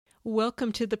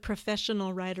Welcome to the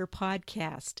Professional Writer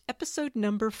Podcast, episode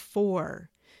number 4.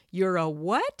 You're a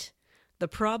what? The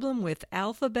problem with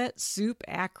alphabet soup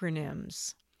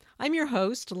acronyms. I'm your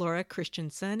host, Laura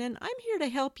Christensen, and I'm here to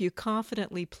help you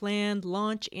confidently plan,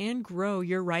 launch, and grow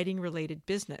your writing-related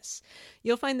business.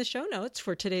 You'll find the show notes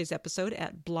for today's episode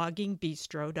at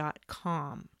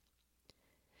bloggingbistro.com.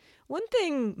 One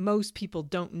thing most people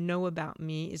don't know about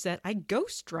me is that I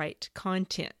ghostwrite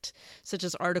content, such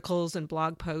as articles and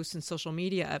blog posts and social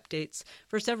media updates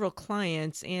for several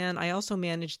clients, and I also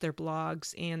manage their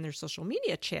blogs and their social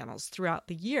media channels throughout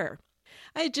the year.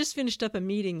 I had just finished up a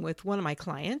meeting with one of my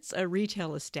clients, a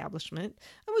retail establishment.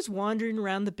 I was wandering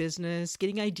around the business,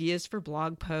 getting ideas for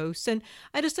blog posts, and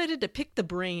I decided to pick the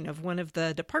brain of one of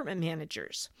the department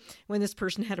managers. When this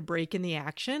person had a break in the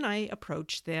action, I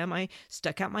approached them. I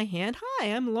stuck out my hand. "Hi,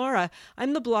 I'm Laura.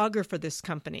 I'm the blogger for this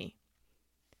company."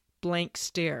 Blank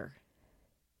stare.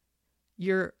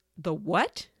 "You're the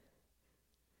what?"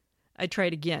 I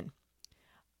tried again.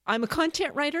 "I'm a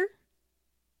content writer."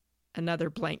 Another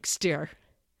blank stare.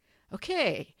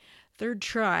 Okay, third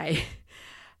try.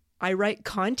 "I write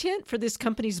content for this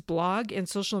company's blog and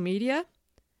social media."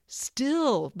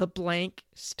 Still the blank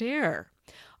stare.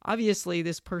 Obviously,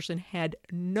 this person had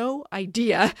no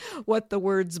idea what the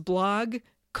words blog,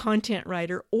 content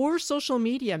writer, or social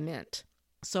media meant.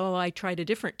 So I tried a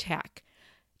different tack.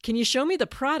 "Can you show me the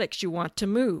products you want to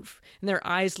move?" And their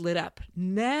eyes lit up.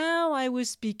 Now I was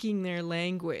speaking their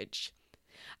language.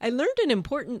 I learned an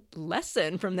important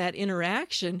lesson from that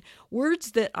interaction.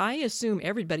 Words that I assume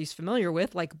everybody's familiar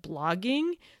with, like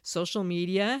blogging, social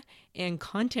media, and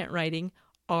content writing,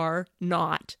 are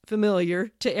not familiar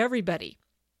to everybody.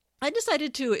 I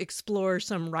decided to explore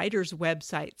some writers'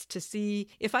 websites to see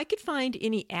if I could find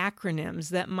any acronyms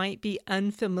that might be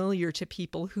unfamiliar to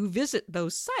people who visit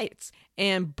those sites.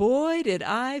 And boy, did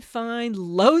I find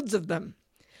loads of them,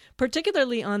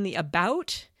 particularly on the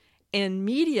About and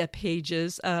media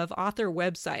pages of author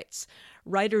websites.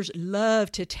 Writers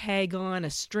love to tag on a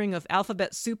string of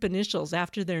alphabet soup initials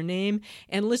after their name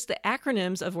and list the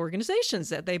acronyms of organizations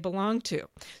that they belong to.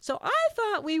 So I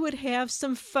thought we would have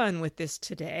some fun with this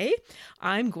today.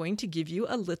 I'm going to give you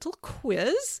a little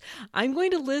quiz. I'm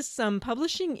going to list some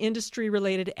publishing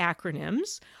industry-related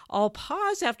acronyms. I'll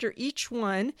pause after each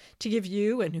one to give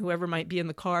you, and whoever might be in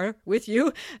the car with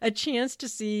you, a chance to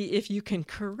see if you can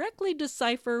correctly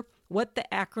decipher what the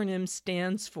acronym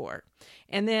stands for.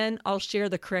 And then I'll share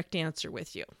the correct answer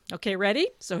with you. Okay, ready?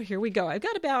 So here we go. I've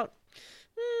got about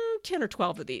 10 or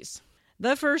 12 of these.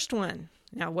 The first one.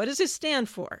 Now, what does it stand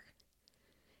for?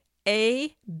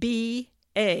 ABA.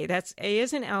 That's A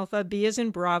as in alpha, B as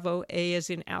in Bravo, A as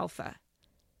in alpha.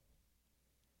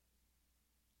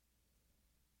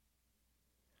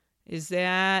 Is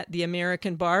that the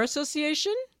American Bar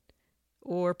Association?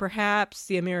 Or perhaps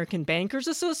the American Bankers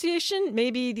Association,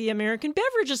 maybe the American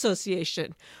Beverage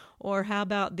Association, or how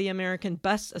about the American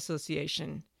Bus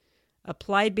Association?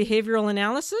 Applied Behavioral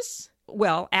Analysis?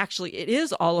 Well, actually, it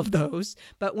is all of those,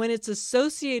 but when it's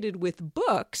associated with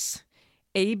books,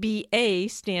 ABA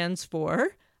stands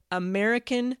for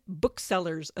American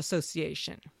Booksellers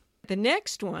Association. The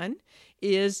next one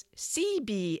is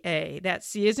CBA. That's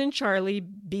C as in Charlie,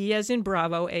 B as in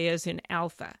Bravo, A as in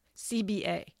Alpha.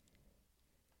 CBA.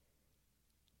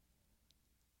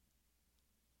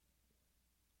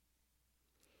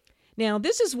 Now,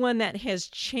 this is one that has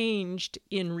changed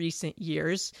in recent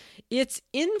years. It's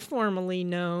informally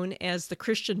known as the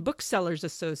Christian Booksellers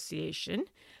Association,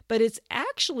 but it's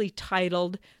actually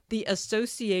titled the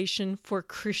Association for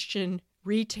Christian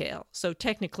Retail. So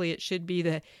technically it should be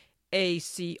the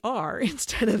ACR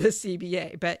instead of the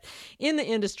CBA, but in the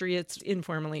industry it's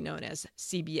informally known as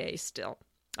CBA still.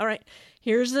 All right,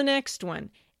 here's the next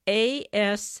one.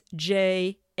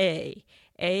 ASJA. A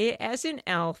as in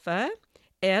Alpha,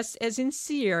 S as in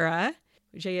Sierra,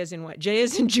 J as in what? J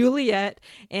as in Juliet,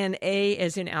 and A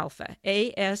as in Alpha.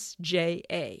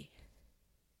 ASJA.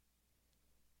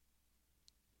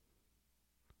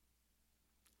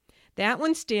 That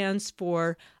one stands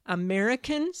for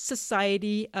American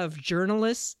Society of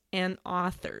Journalists and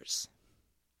Authors.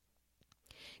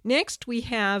 Next, we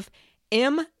have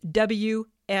MWSA.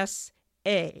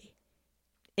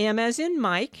 M as in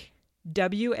Mike,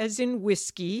 W as in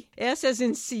whiskey, S as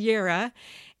in Sierra,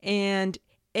 and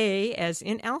A as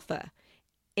in alpha.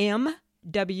 MWSA.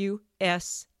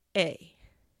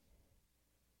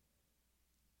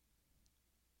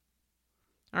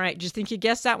 All right, just think you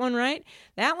guessed that one right?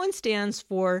 That one stands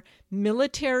for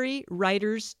Military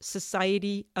Writers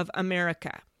Society of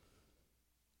America.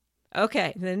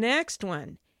 Okay, the next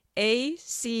one,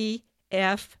 ACFW,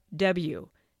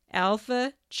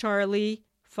 Alpha Charlie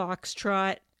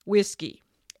Foxtrot, Whiskey.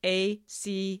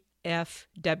 ACFW.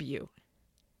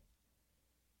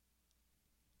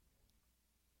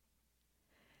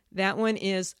 That one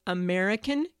is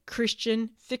American Christian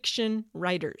Fiction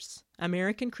Writers.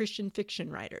 American Christian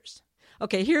Fiction Writers.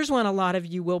 Okay, here's one a lot of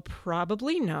you will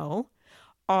probably know.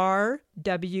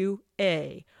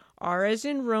 RWA. R as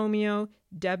in Romeo,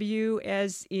 W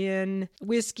as in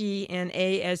whiskey, and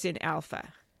A as in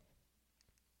alpha.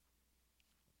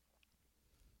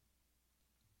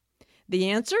 The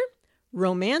answer?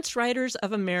 Romance Writers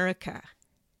of America.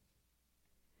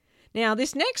 Now,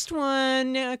 this next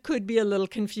one could be a little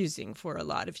confusing for a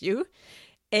lot of you.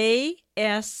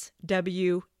 ASWA.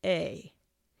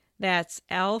 That's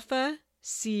Alpha,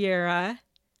 Sierra,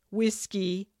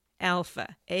 Whiskey,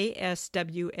 Alpha.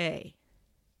 ASWA.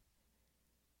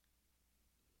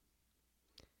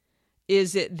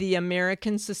 Is it the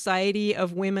American Society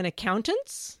of Women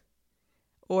Accountants?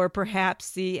 Or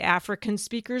perhaps the African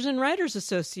Speakers and Writers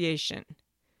Association?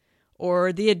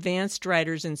 Or the Advanced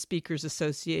Writers and Speakers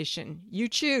Association? You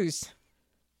choose.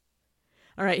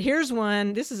 All right, here's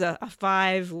one. This is a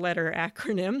 5-letter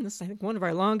acronym. This is, I think, one of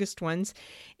our longest ones.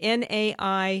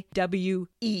 NAIWE.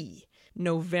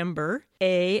 November.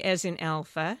 A as in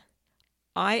Alpha.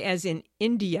 I as in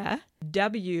India.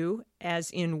 W as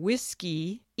in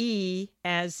Whiskey. E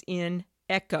as in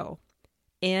Echo.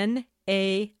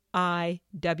 NAIWE.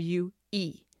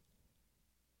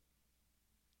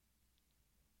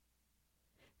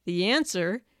 The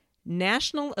answer,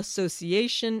 National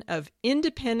Association of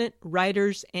Independent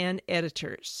Writers and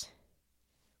Editors.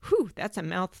 Whew, that's a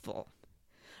mouthful.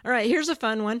 All right, here's a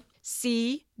fun one.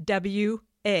 CWA.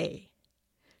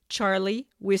 Charlie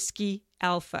Whiskey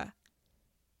Alpha.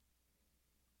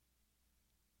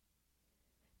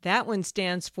 That one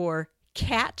stands for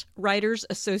Cat Writers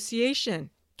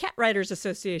Association. Cat Writers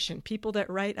Association, people that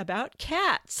write about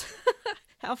cats.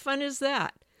 How fun is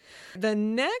that? The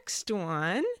next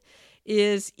one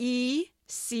is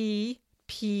ECPA.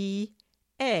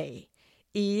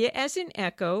 E as in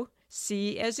Echo,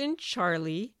 C as in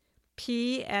Charlie,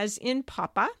 P as in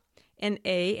Papa, and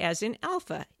A as in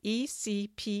Alpha.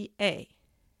 ECPA.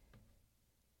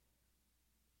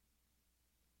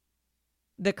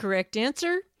 The correct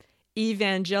answer,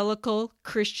 Evangelical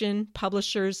Christian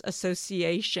Publishers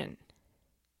Association.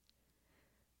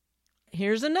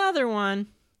 Here's another one.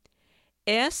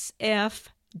 SFWA.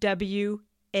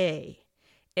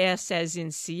 S as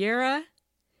in Sierra,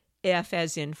 F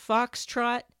as in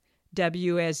Foxtrot,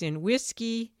 W as in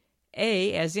Whiskey,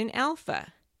 A as in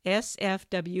Alpha.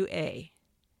 SFWA.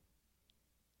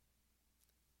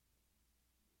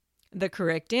 The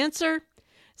correct answer,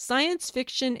 Science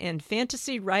Fiction and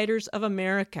Fantasy Writers of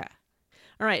America.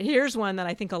 All right, here's one that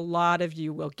I think a lot of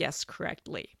you will guess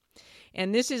correctly.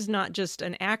 And this is not just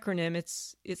an acronym,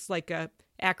 it's like a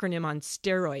acronym on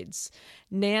steroids.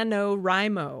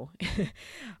 NaNoWriMo.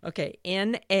 Okay,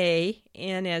 N-A,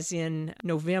 N as in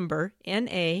November,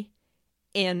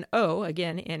 N-A-N-O,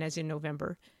 again, N as in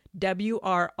November,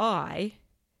 W-R-I-M-O.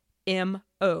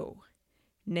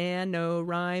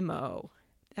 NaNoWriMo.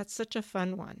 That's such a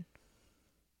fun one.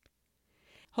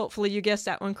 Hopefully you guessed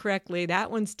that one correctly. That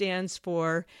one stands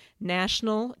for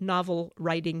National Novel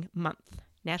Writing Month.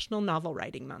 National Novel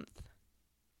Writing Month.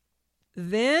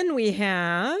 Then we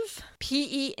have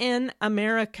PEN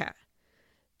America.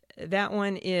 That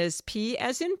one is P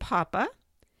as in Papa,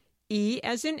 E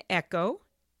as in Echo,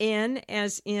 N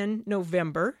as in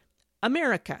November,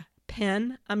 America.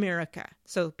 PEN America.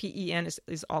 So PEN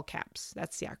is all caps.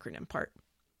 That's the acronym part.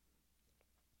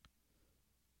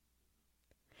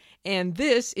 And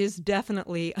this is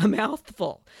definitely a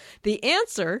mouthful. The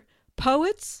answer,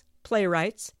 Poets,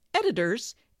 Playwrights,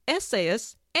 Editors,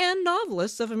 Essayists, and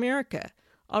Novelists of America.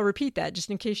 I'll repeat that just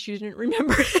in case you didn't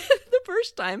remember the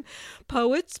first time.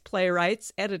 Poets,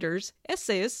 Playwrights, Editors,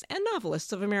 Essayists, and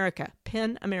Novelists of America.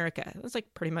 PEN America. That's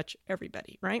like pretty much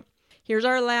everybody, right? Here's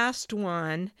our last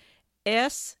one.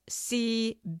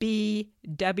 SCBWI.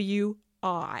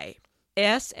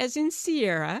 S as in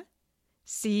Sierra,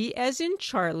 C as in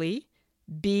Charlie,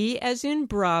 B as in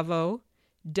Bravo,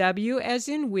 W as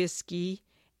in Whiskey,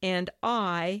 and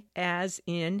I as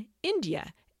in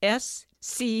India.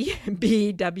 SCBWI.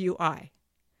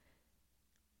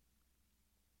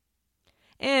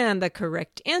 And the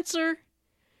correct answer,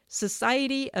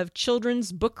 Society of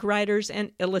Children's Book Writers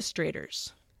and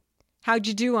Illustrators. How'd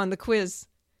you do on the quiz?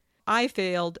 I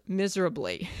failed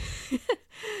miserably.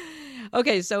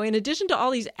 Okay, so in addition to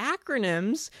all these acronyms,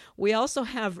 acronyms, we also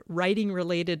have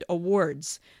writing-related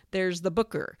awards. There's the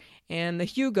Booker and the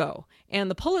Hugo and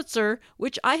the Pulitzer,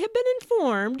 which I have been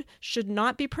informed should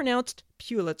not be pronounced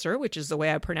Pulitzer, which is the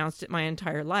way I pronounced it my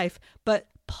entire life, but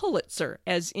Pulitzer,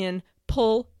 as in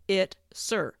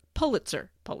pull-it-zer. Pulitzer,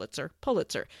 Pulitzer,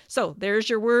 Pulitzer. So there's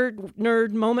your word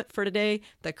nerd moment for today,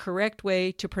 the correct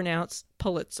way to pronounce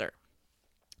Pulitzer.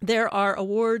 There are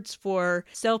awards for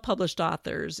self-published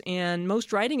authors, and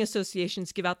most writing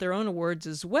associations give out their own awards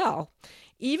as well.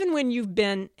 Even when you've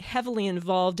been heavily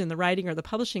involved in the writing or the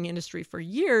publishing industry for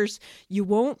years, you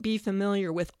won't be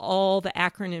familiar with all the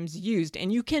acronyms used.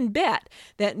 And you can bet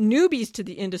that newbies to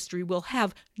the industry will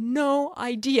have no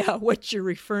idea what you're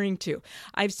referring to.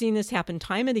 I've seen this happen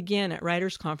time and again at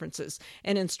writers' conferences.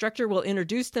 An instructor will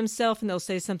introduce themselves and they'll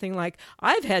say something like,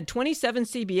 I've had 27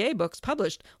 CBA books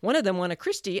published. One of them won a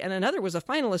Christie and another was a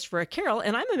finalist for a Carroll,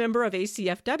 and I'm a member of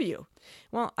ACFW.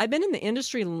 Well, I've been in the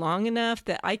industry long enough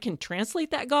that I can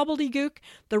translate that gobbledygook.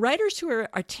 The writers who are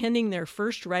attending their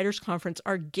first writers' conference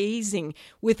are gazing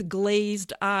with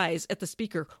glazed eyes at the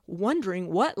speaker,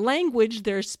 wondering what language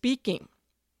they're speaking.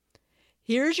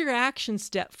 Here's your action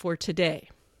step for today.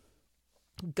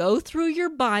 Go through your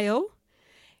bio.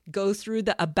 Go through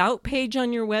the About page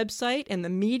on your website and the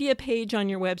Media page on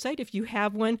your website, if you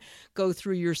have one. Go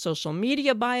through your social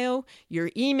media bio, your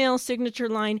email signature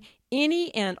line,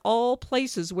 any and all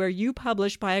places where you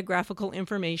publish biographical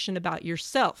information about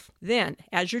yourself. Then,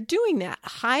 as you're doing that,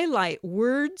 highlight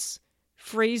words,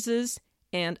 phrases,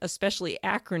 and especially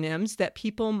acronyms that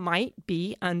people might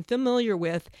be unfamiliar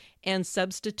with, and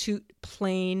substitute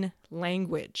plain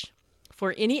language.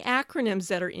 For any acronyms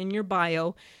that are in your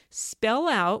bio, spell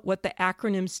out what the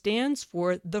acronym stands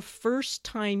for the first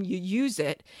time you use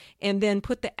it, and then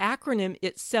put the acronym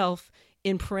itself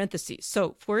in parentheses.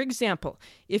 So, for example,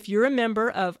 if you're a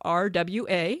member of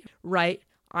RWA, write,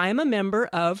 I'm a member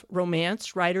of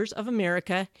Romance Writers of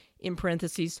America, in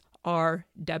parentheses,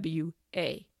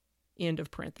 RWA, end of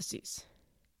parentheses.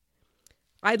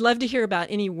 I'd love to hear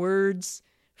about any words,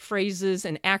 phrases,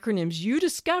 and acronyms you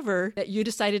discover that you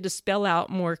decided to spell out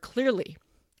more clearly.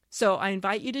 So I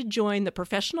invite you to join the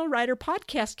Professional Writer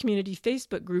Podcast Community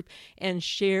Facebook group and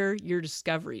share your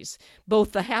discoveries,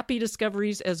 both the happy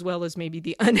discoveries as well as maybe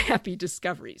the unhappy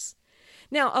discoveries.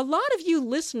 Now, a lot of you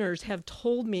listeners have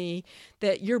told me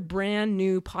that you're brand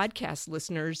new podcast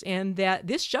listeners and that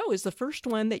this show is the first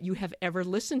one that you have ever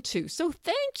listened to. So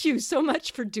thank you so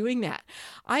much for doing that.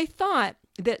 I thought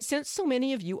that since so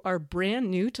many of you are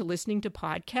brand new to listening to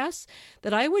podcasts,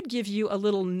 that I would give you a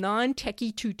little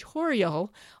non-techie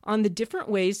tutorial on the different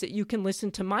ways that you can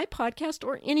listen to my podcast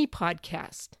or any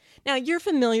podcast. Now, you're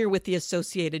familiar with the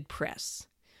Associated Press.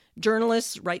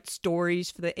 Journalists write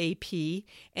stories for the AP,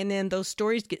 and then those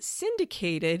stories get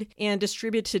syndicated and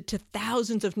distributed to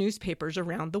thousands of newspapers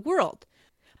around the world.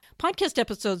 Podcast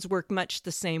episodes work much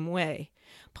the same way.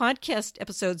 Podcast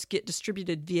episodes get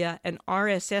distributed via an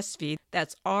RSS feed.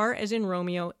 That's R as in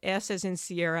Romeo, S as in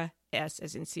Sierra, S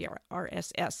as in Sierra,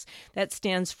 RSS. That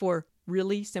stands for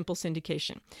Really Simple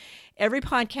Syndication. Every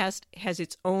podcast has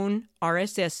its own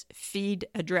RSS feed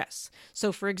address.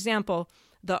 So, for example,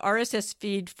 the RSS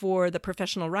feed for the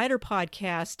Professional Writer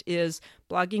Podcast is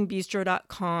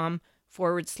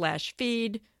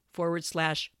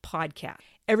bloggingbistro.com/feed/podcast.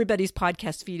 Everybody's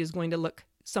podcast feed is going to look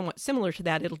somewhat similar to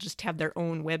that. It'll just have their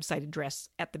own website address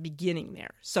at the beginning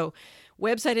there. So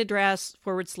website address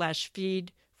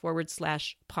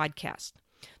 /feed/podcast.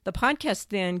 The podcast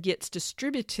then gets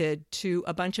distributed to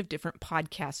a bunch of different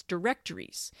podcast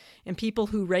directories. And people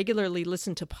who regularly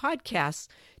listen to podcasts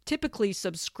typically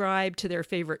subscribe to their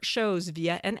favorite shows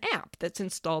via an app that's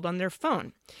installed on their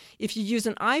phone. If you use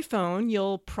an iPhone,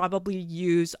 you'll probably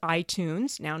use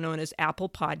iTunes, now known as Apple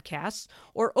Podcasts,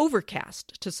 or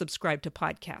Overcast to subscribe to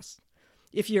podcasts.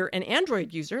 If you're an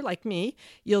Android user like me,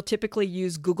 you'll typically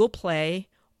use Google Play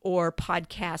or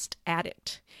Podcast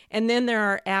Addict. And then there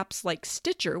are apps like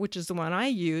Stitcher, which is the one I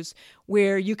use,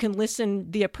 where you can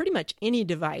listen via pretty much any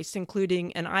device,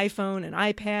 including an iPhone, an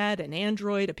iPad, an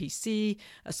Android, a PC,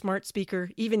 a smart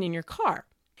speaker, even in your car.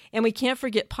 And we can't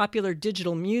forget popular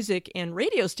digital music and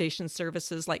radio station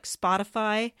services like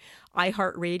Spotify,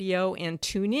 iHeartRadio, and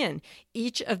TuneIn.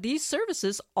 Each of these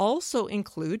services also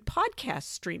include podcast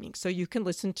streaming, so you can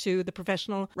listen to the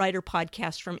Professional Writer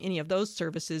Podcast from any of those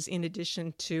services in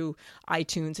addition to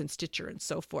iTunes and Stitcher and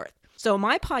so forth. So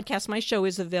my podcast, my show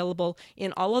is available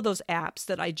in all of those apps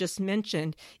that I just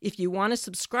mentioned. If you want to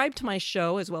subscribe to my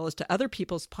show as well as to other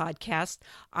people's podcasts,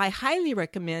 I highly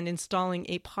recommend installing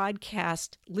a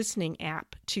podcast listening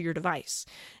app to your device.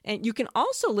 And you can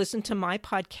also listen to my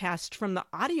podcast from the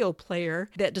audio player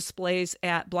that displays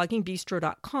at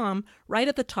bloggingbistro.com right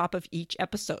at the top of each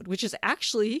episode, which is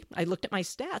actually, I looked at my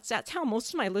stats, that's how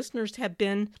most of my listeners have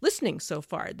been listening so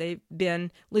far. They've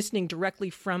been listening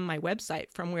directly from my website,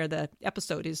 from where the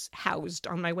episode is housed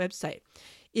on my website.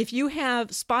 If you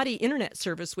have spotty internet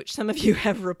service, which some of you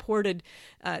have reported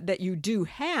that you do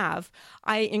have,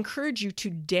 I encourage you to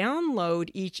download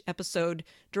each episode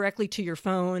directly to your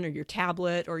phone or your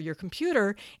tablet or your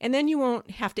computer, and then you won't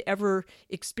have to ever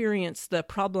experience the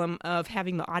problem of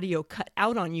having the audio cut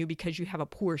out on you because you have a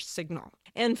poor signal.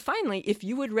 And finally, if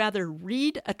you would rather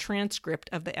read a transcript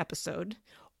of the episode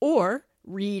or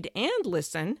read and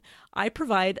listen, I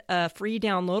provide a free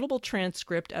downloadable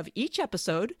transcript of each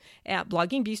episode at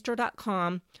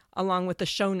bloggingbistro.com along with the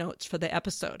show notes for the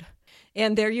episode.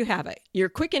 And there you have it, your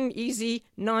quick and easy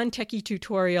non-techie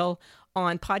tutorial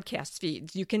on podcast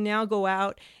feeds. You can now go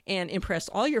out and impress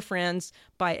all your friends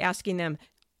by asking them,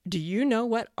 do you know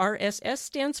what RSS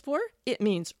stands for? It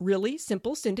means really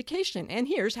simple syndication, and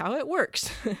here's how it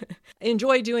works.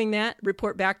 Enjoy doing that.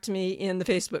 Report back to me in the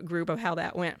Facebook group of how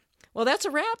that went. Well, that's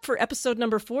a wrap for episode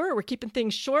number 4. We're keeping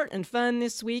things short and fun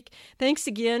this week. Thanks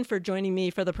again for joining me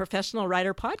for the Professional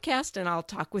Writer Podcast, and I'll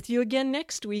talk with you again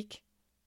next week.